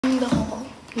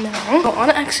No. On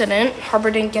accident,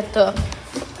 Harper didn't get the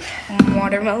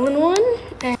watermelon one.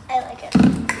 And I like it.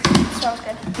 It smells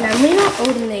good. then we got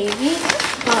Old Navy,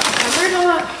 but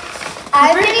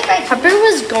Harper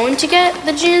was going to get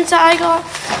the jeans that I got,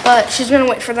 but she's gonna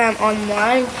wait for them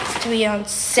online to be on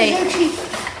sale. They're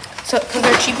cheaper. So, because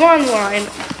they're cheaper online.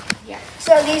 Yeah.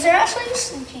 So these are actually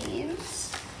just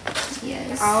jeans.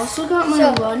 Yes. I also got my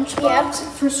lunchbox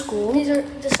for school.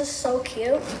 This is so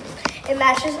cute. It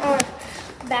matches our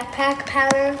backpack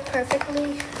pattern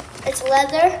perfectly. It's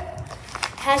leather.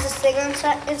 It has this thing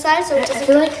inside, so it doesn't. I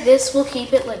feel like this will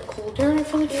keep it like colder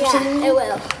for the Yeah, it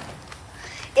will.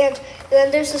 And then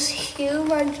there's this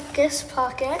humongous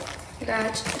pocket.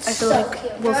 That I feel So like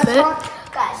cute. will fit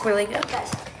Guys, really good.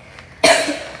 Guys.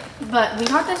 But we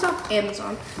got this off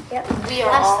Amazon. Yep. We are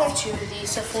off to the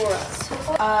Sephora.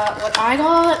 What I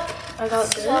got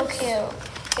this. So cute.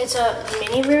 It's a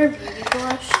mini rare beauty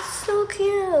blush. So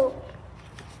cute.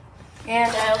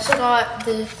 And I also got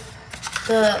the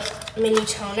mini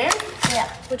toner. Yeah.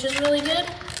 Which is really good.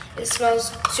 It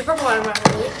smells super watermelon,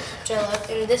 which I love.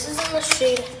 And this is in the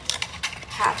shade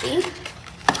Happy.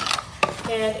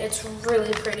 And it's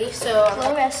really pretty. So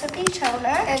Low recipe toner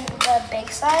and the big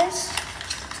size.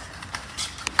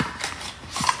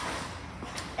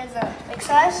 Is the big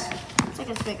size. It's like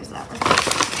as big as that one.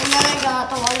 And then I got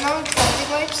the watermelon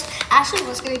cleansing wipes. Ashley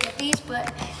was gonna get these,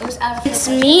 but it was out of. it's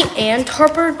me and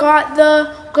Harper got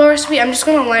the Glow Recipe. I'm just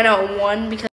gonna line out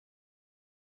one because